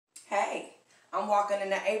Hey, I'm walking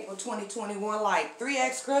into April 2021 like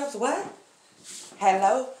 3X Scrubs. What?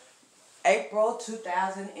 Hello? April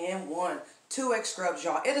 2001. 2X Scrubs,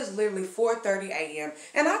 y'all. It is literally 4:30 a.m.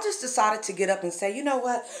 And I just decided to get up and say, you know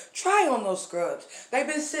what? Try on those scrubs. They've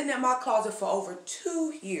been sitting in my closet for over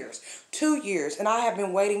 2 years. 2 years. And I have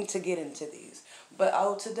been waiting to get into these. But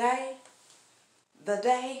oh, today, the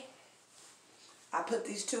day I put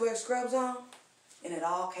these 2X Scrubs on, and it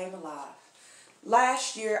all came alive.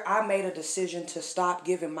 Last year, I made a decision to stop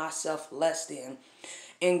giving myself less than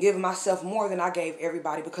and give myself more than I gave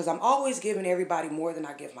everybody, because I'm always giving everybody more than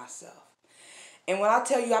I give myself. And when I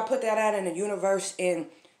tell you I put that out in the universe and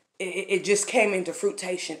it just came into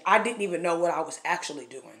fruition, I didn't even know what I was actually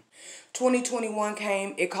doing. 2021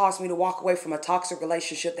 came, it caused me to walk away from a toxic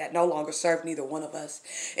relationship that no longer served neither one of us.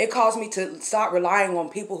 It caused me to start relying on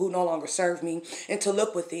people who no longer serve me and to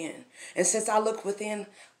look within. And since I looked within,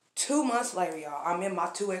 2 months later, y'all, I'm in my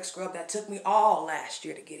 2X scrub that took me all last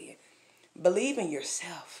year to get in. Believe in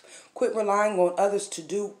yourself. Quit relying on others to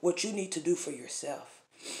do what you need to do for yourself.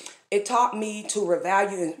 It taught me to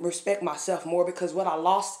revalue and respect myself more, because what I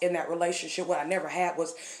lost in that relationship, what I never had,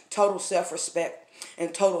 was total self-respect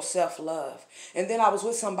and total self-love. And then I was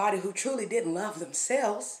with somebody who truly didn't love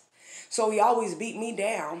themselves. So he always beat me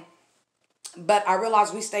down. But I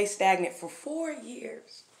realized we stayed stagnant for 4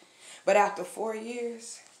 years. But after 4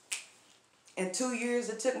 years and 2 years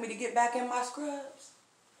it took me to get back in my scrubs,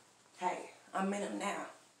 hey, I'm in them now.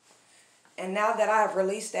 And now that I have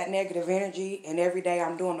released that negative energy, and every day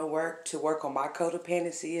I'm doing the work to work on my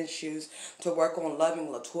codependency issues, to work on loving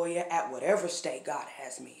Latoya at whatever state God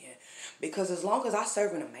has me in. Because as long as I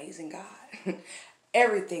serve an amazing God,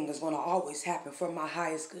 everything is going to always happen for my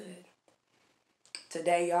highest good.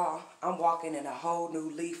 Today, y'all, I'm walking in a whole new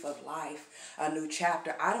leaf of life, a new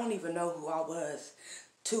chapter. I don't even know who I was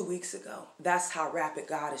 2 weeks ago. That's how rapid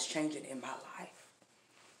God is changing in my life.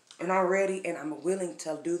 And I'm ready and I'm willing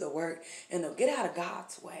to do the work and to get out of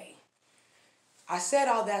God's way. I said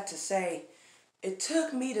all that to say, it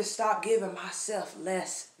took me to stop giving myself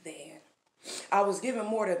less than. I was giving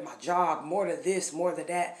more to my job, more to this, more to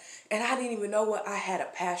that, and I didn't even know what I had a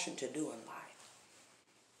passion to do in life.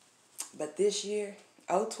 But this year,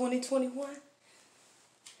 2021,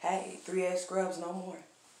 hey, 3X Scrubs no more.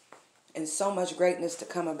 And so much greatness to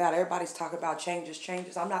come about. Everybody's talking about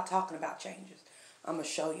changes. I'm not talking about changes. I'm going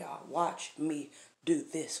to show y'all. Watch me do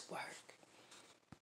this work.